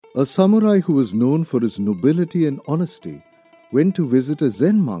A samurai who was known for his nobility and honesty went to visit a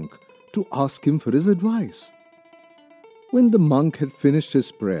Zen monk to ask him for his advice. When the monk had finished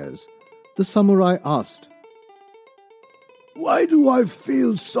his prayers, the samurai asked, "Why do I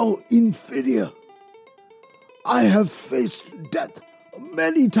feel so inferior? I have faced death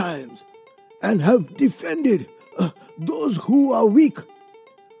many times and have defended those who are weak.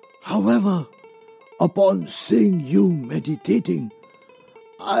 However, upon seeing you meditating,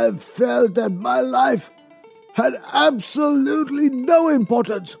 I felt that my life had absolutely no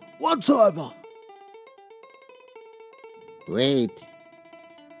importance whatsoever." Wait.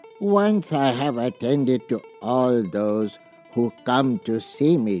 Once I have attended to all those who come to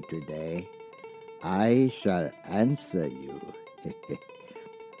see me today, I shall answer you,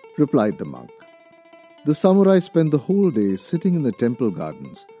 replied the monk. The samurai spent the whole day sitting in the temple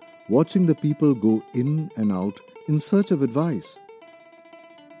gardens, watching the people go in and out in search of advice.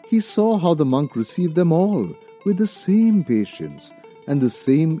 He saw how the monk received them all with the same patience and the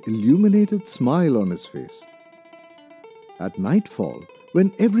same illuminated smile on his face. At nightfall,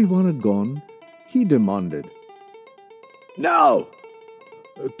 when everyone had gone, he demanded, "Now,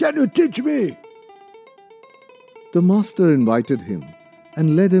 can you teach me?" The master invited him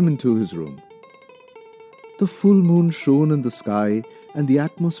and led him into his room. The full moon shone in the sky, and the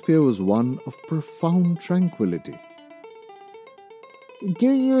atmosphere was one of profound tranquility.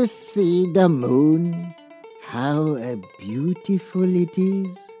 Do you see the moon? How beautiful it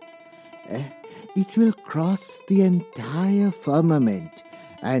is. It will cross the entire firmament,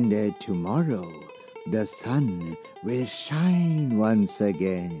 and tomorrow the sun will shine once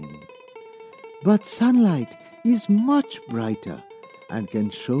again. But sunlight is much brighter and can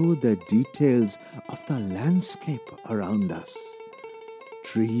show the details of the landscape around us.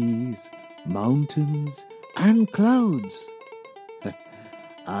 Trees, mountains, and clouds.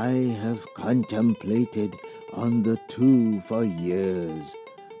 I have contemplated on the two for years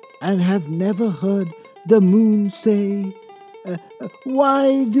and have never heard the moon say,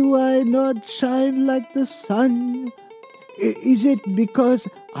 "Why do I not shine like the sun? Is it because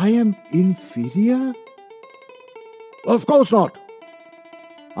I am inferior?" "Of course not,"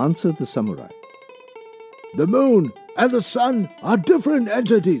 answered the samurai. "The moon and the sun are different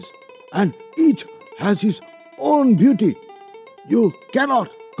entities, and each has its own beauty. You cannot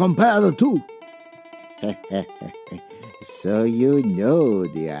compare the two." So you know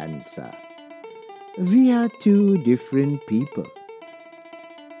the answer. We are two different people,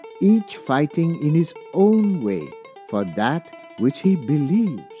 each fighting in his own way for that which he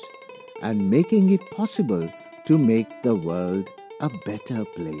believes, and making it possible to make the world a better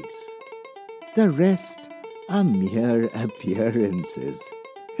place. The rest are mere appearances.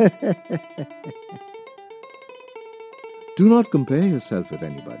 Do not compare yourself with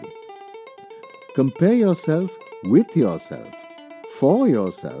anybody. Compare yourself with yourself, for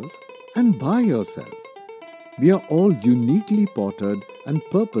yourself, and by yourself. We are all uniquely pottered and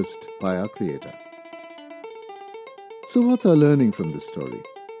purposed by our Creator. So what's our learning from this story?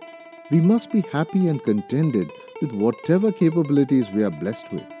 We must be happy and contented with whatever capabilities we are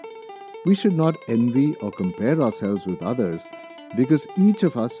blessed with. We should not envy or compare ourselves with others because each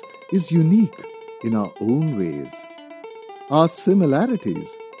of us is unique in our own ways. Our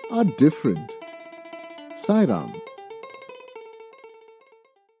similarities are different. Sai Ram.